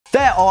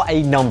There are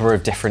a number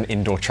of different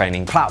indoor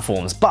training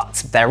platforms,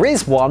 but there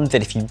is one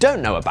that if you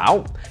don't know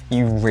about,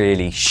 you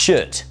really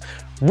should.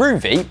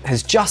 Rouvy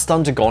has just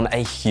undergone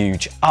a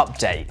huge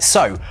update,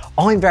 so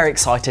I'm very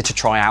excited to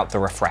try out the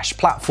refreshed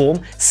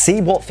platform, see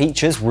what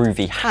features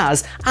Rouvy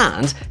has,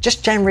 and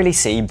just generally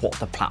see what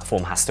the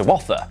platform has to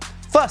offer.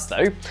 First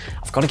though,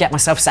 I've got to get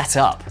myself set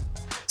up.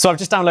 So I've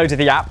just downloaded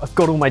the app, I've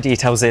got all my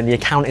details in, the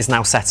account is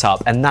now set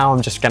up, and now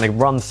I'm just going to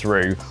run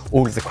through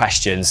all of the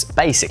questions,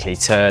 basically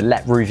to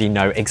let Rouvy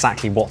know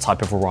exactly what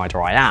type of a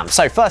rider I am.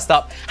 So first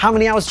up, how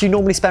many hours do you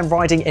normally spend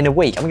riding in a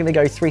week? I'm going to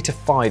go 3 to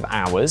 5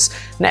 hours.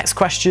 Next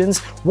questions,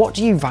 what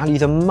do you value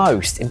the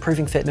most?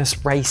 Improving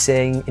fitness,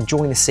 racing,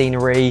 enjoying the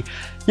scenery?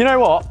 You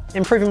know what?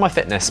 Improving my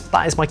fitness,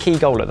 that is my key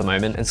goal at the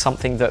moment, and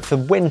something that for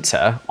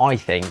winter, I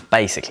think,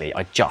 basically,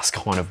 I just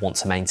kind of want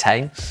to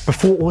maintain.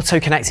 Before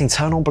auto-connecting,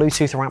 turn on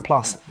Bluetooth or App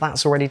Plus.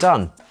 That's already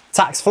done.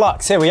 Tax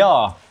Flux, here we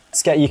are.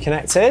 Let's get you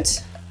connected.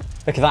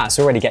 Look at that, it's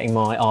already getting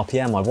my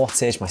RPM, my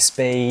wattage, my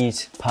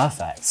speed.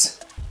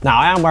 Perfect. Now,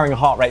 I am wearing a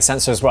heart rate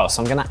sensor as well,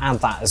 so I'm gonna add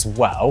that as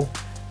well.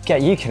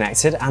 Get you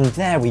connected, and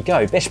there we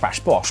go. Bish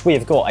bash bosh, we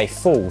have got a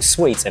full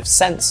suite of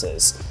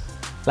sensors.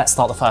 Let's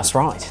start the first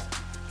ride.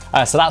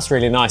 So that's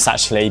really nice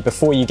actually.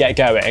 Before you get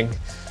going,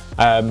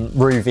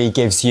 Rouvy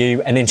gives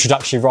you an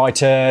introductory ride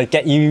to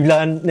get you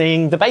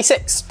learning the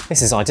basics.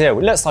 This is ideal.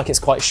 It looks like it's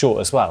quite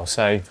short as well,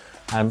 so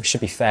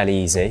should be fairly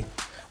easy.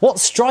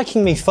 What's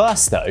striking me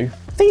first though,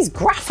 these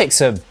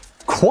graphics are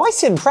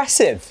quite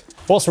impressive.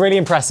 What's really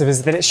impressive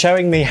is that it's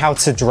showing me how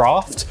to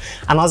draft,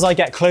 and as I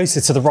get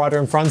closer to the rider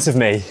in front of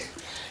me,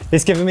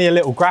 it's giving me a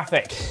little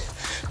graphic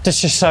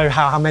just to show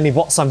how many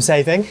watts I'm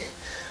saving.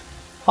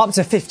 Up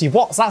to 50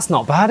 watts, that's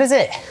not bad, is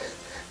it?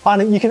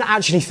 And you can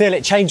actually feel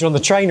it change on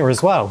the trainer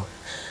as well.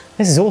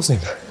 This is awesome.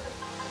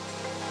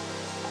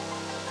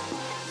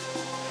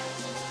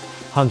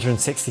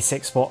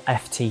 166 watt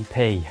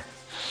FTP.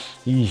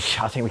 Eesh,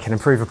 I think we can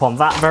improve upon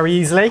that very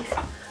easily.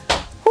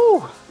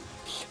 Whew.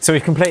 So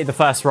we've completed the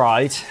first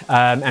ride,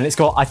 and it's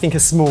got, I think,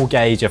 a small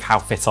gauge of how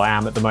fit I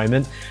am at the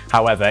moment.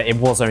 However, it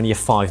was only a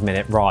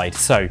 5-minute ride.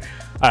 So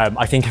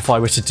I think if I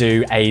were to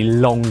do a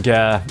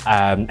longer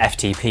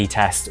FTP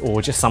test,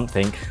 or just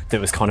something that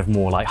was kind of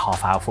more like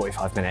half hour,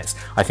 45 minutes,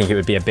 I think it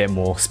would be a bit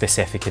more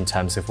specific in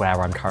terms of where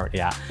I'm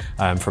currently at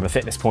from a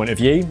fitness point of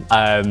view.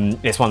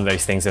 It's one of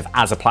those things of,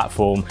 as a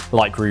platform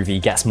like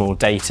Rouvy gets more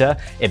data,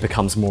 it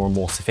becomes more and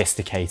more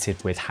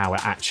sophisticated with how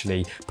it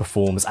actually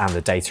performs and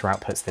the data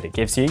outputs that it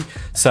gives you.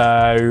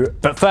 So,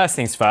 but first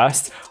things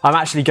first, I'm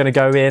actually going to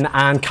go in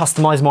and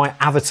customize my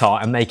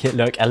avatar and make it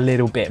look a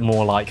little bit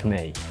more like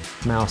me.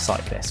 Mouse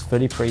cyclist,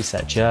 fully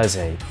preset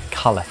jersey,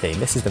 color theme.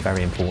 This is the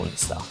very important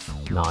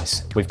stuff.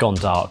 Nice. We've gone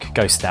dark,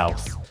 go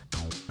stealth.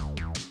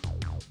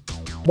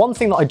 One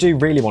thing that I do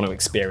really want to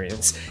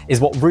experience is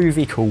what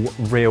Rouvy call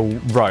real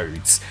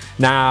roads.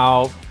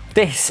 Now,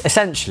 this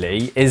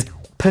essentially is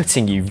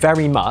putting you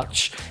very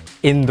much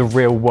in the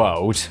real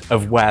world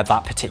of where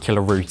that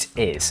particular route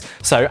is.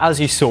 So as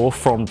you saw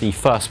from the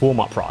first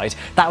warm-up ride,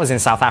 that was in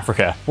South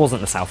Africa,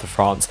 wasn't the south of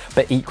France,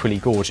 but equally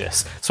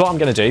gorgeous. So what I'm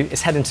gonna do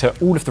is head into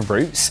all of the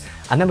routes,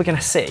 and then we're gonna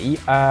see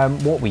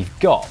what we've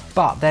got.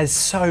 But there's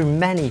so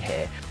many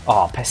here.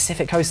 Oh,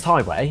 Pacific Coast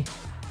Highway,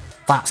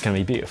 that's gonna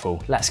be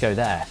beautiful. Let's go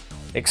there.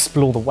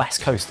 Explore the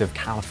west coast of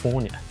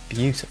California,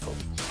 beautiful.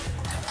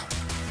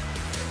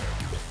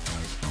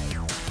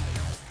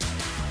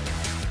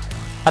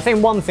 I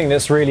think one thing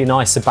that's really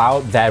nice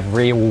about their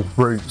real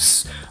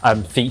routes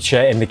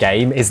feature in the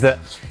game is that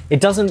it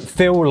doesn't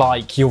feel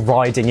like you're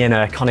riding in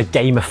a kind of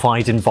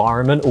gamified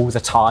environment all the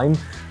time.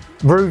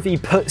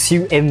 Rouvy puts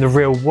you in the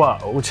real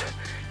world.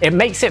 It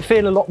makes it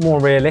feel a lot more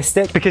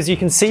realistic because you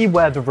can see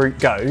where the route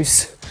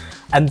goes,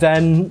 and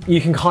then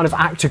you can kind of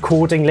act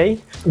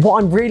accordingly.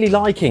 What I'm really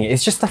liking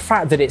is just the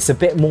fact that it's a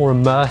bit more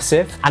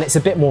immersive and it's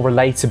a bit more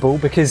relatable,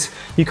 because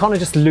you kind of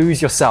just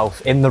lose yourself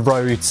in the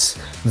roads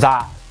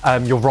that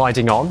you're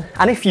riding on.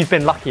 And if you've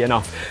been lucky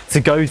enough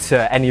to go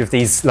to any of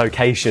these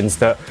locations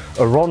that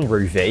are on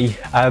Rouvy,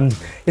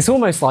 it's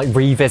almost like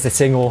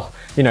revisiting or,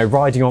 you know,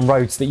 riding on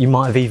roads that you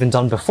might have even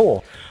done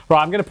before.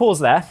 Right, I'm going to pause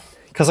there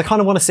because I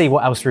kind of want to see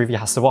what else Rouvy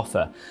has to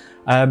offer,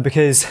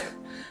 because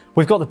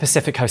we've got the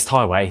Pacific Coast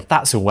Highway,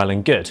 that's all well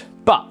and good,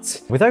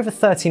 but with over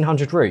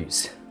 1,300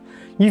 routes,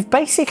 you've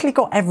basically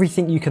got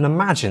everything you can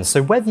imagine.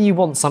 So whether you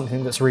want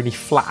something that's really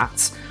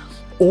flat,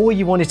 or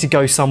you wanted to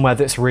go somewhere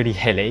that's really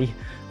hilly,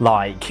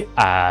 like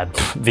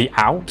the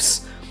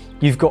Alps,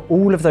 you've got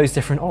all of those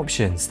different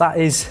options. That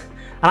is,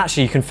 and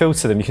actually you can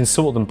filter them, you can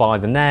sort them by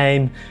the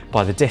name,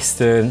 by the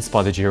distance,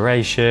 by the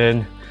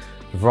duration,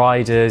 the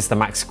riders, the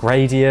max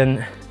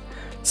gradient.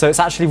 So it's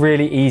actually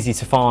really easy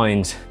to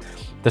find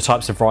the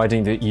types of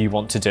riding that you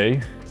want to do.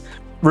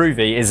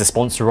 Rouvy is a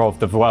sponsor of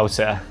the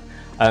Vuelta,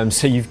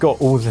 so you've got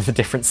all of the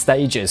different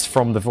stages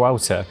from the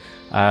Vuelta,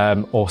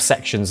 or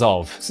sections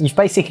of. So you've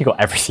basically got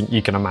everything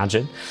you can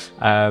imagine,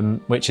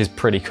 which is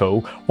pretty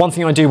cool. One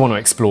thing I do want to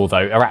explore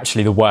though are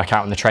actually the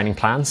workout and the training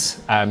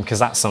plans, because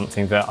that's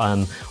something that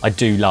I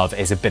do love,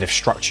 is a bit of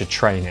structured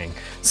training.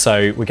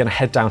 So we're going to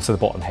head down to the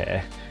bottom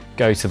here,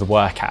 go to the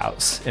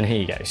workouts, and here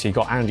you go. So you've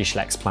got Andy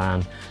Schleck's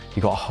plan,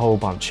 you've got a whole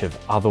bunch of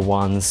other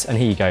ones, and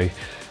here you go.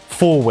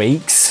 4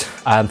 weeks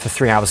for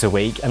 3 hours a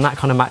week, and that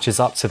kind of matches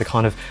up to the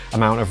kind of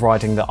amount of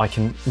riding that I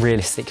can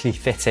realistically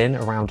fit in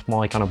around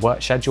my kind of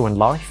work schedule and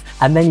life.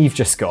 And then you've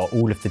just got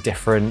all of the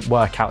different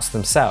workouts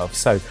themselves.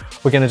 So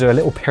we're going to do a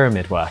little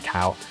pyramid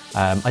workout.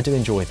 I do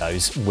enjoy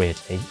those,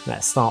 weirdly.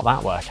 Let's start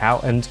that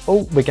workout, and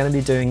we're going to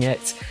be doing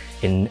it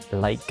in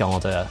Lake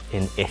Garda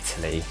in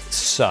Italy.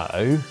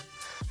 So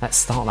let's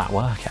start that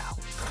workout.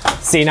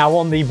 See, now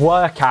on the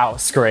workout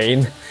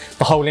screen,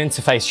 the whole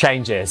interface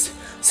changes.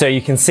 So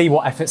you can see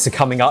what efforts are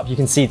coming up, you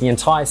can see the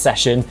entire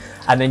session,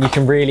 and then you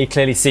can really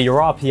clearly see your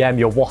RPM,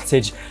 your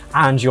wattage,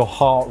 and your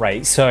heart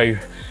rate. So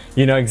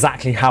you know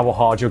exactly how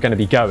hard you're going to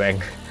be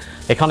going.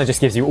 It kind of just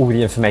gives you all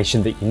the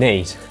information that you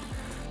need.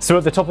 So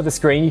at the top of the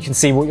screen, you can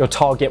see what your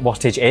target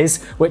wattage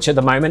is, which at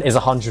the moment is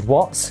 100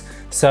 watts.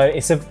 So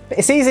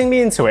it's easing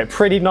me into it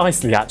pretty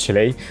nicely,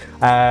 actually.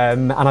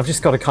 And I've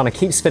just got to kind of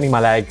keep spinning my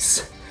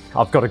legs.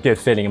 I've got a good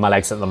feeling in my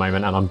legs at the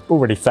moment, and I'm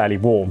already fairly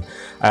warm.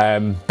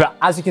 But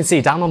as you can see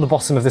down on the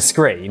bottom of the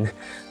screen,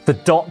 the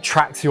dot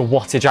tracks your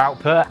wattage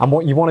output. And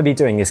what you want to be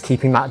doing is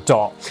keeping that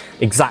dot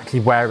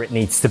exactly where it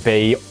needs to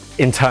be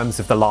in terms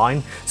of the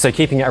line. So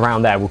keeping it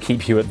around there will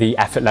keep you at the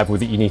effort level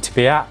that you need to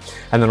be at.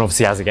 And then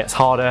obviously as it gets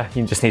harder,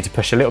 you just need to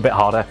push a little bit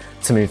harder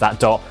to move that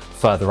dot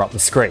further up the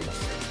screen.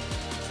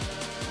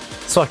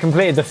 So I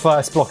completed the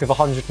first block of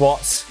 100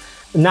 watts,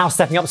 now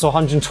stepping up to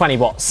 120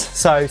 watts.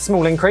 So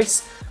small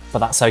increase, but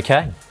that's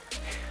okay.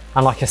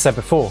 And like I said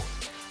before,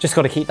 just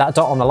got to keep that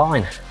dot on the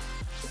line.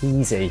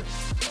 Easy.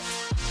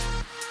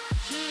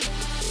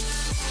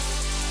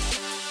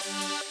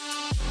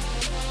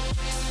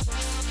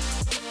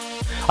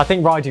 I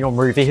think riding on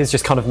Rouvy has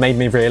just kind of made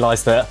me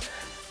realise that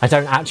I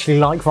don't actually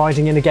like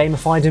riding in a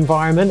gamified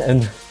environment,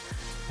 and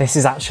this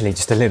is actually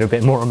just a little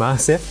bit more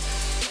immersive.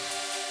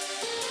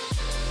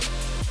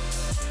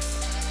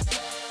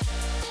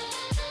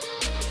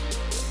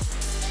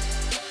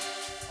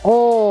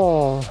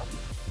 Oh,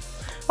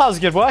 that was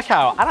a good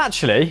workout. And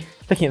actually,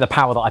 looking at the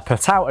power that I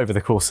put out over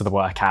the course of the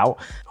workout,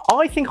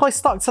 I think I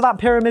stuck to that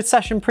pyramid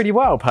session pretty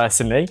well,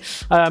 personally.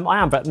 I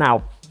am, but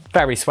now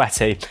very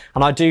sweaty,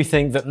 and I do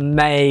think that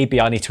maybe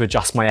I need to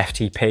adjust my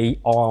FTP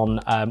on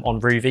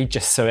Rouvy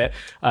just so it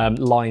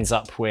lines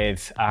up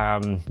with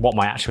what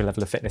my actual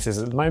level of fitness is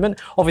at the moment.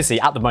 Obviously,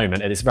 at the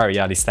moment, at this very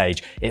early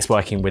stage, it's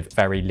working with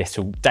very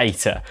little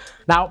data.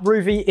 Now,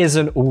 Rouvy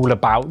isn't all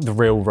about the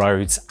real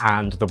roads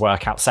and the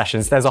workout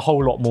sessions. There's a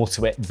whole lot more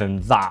to it than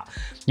that.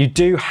 You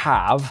do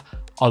have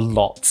a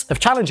lot of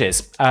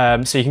challenges.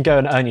 So you can go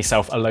and earn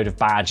yourself a load of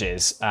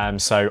badges.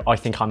 So I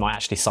think I might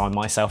actually sign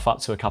myself up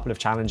to a couple of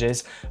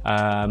challenges.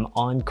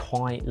 I'm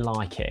quite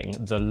liking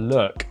the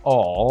look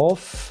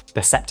of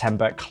the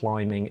September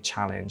climbing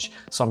challenge.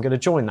 So I'm going to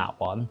join that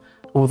one.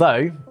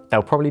 Although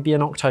there'll probably be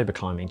an October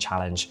climbing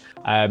challenge.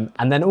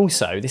 And then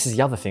also, this is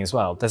the other thing as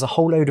well, there's a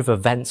whole load of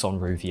events on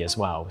Rouvy as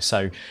well.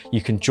 So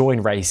you can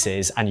join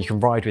races and you can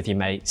ride with your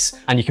mates,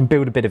 and you can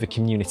build a bit of a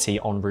community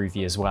on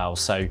Rouvy as well.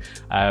 So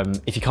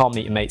if you can't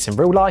meet your mates in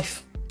real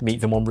life, meet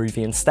them on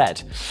Rouvy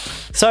instead.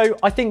 So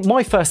I think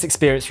my first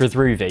experience with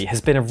Rouvy has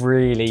been a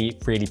really,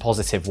 really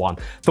positive one.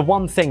 The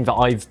one thing that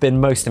I've been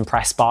most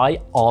impressed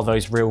by are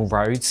those real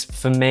roads.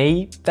 For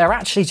me, they're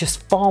actually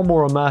just far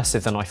more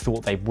immersive than I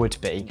thought they would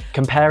be.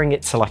 Comparing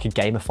it to like a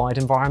gamified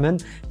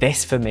environment,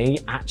 this for me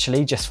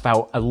actually just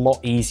felt a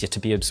lot easier to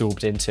be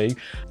absorbed into.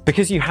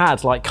 Because you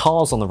had like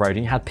cars on the road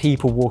and you had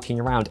people walking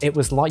around, it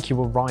was like you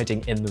were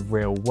riding in the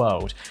real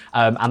world.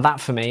 And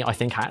that for me, I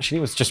think actually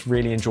was just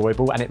really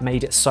enjoyable, and it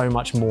made it so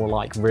much more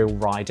like real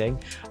riding,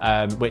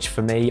 which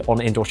for me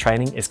on indoor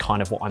training is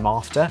kind of what I'm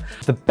after.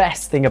 The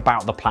best thing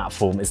about the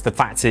platform is the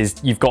fact is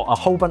you've got a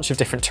whole bunch of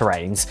different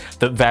terrains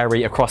that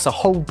vary across a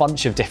whole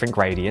bunch of different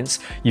gradients.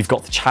 You've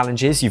got the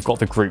challenges, you've got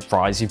the group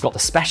rides, you've got the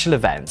special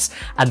events,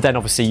 and then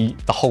obviously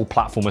the whole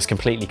platform is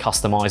completely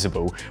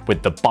customizable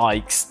with the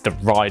bikes, the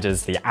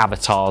riders, the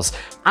avatars,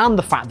 and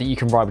the fact that you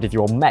can ride with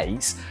your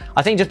mates.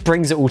 I think just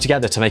brings it all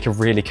together to make a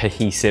really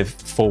cohesive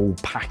full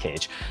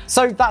package.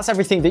 So that's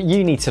everything that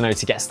you need to know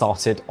to get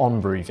started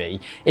on Rouvy.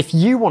 If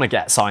you want to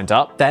get signed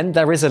up, then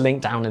there is a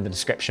link down in the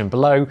description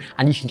below,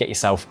 and you can get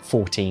yourself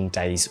 14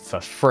 days for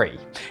free.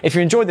 If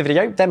you enjoyed the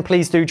video, then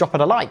please do drop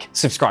it a like,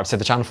 subscribe to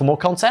the channel for more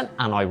content,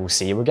 and I will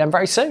see you again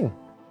very soon.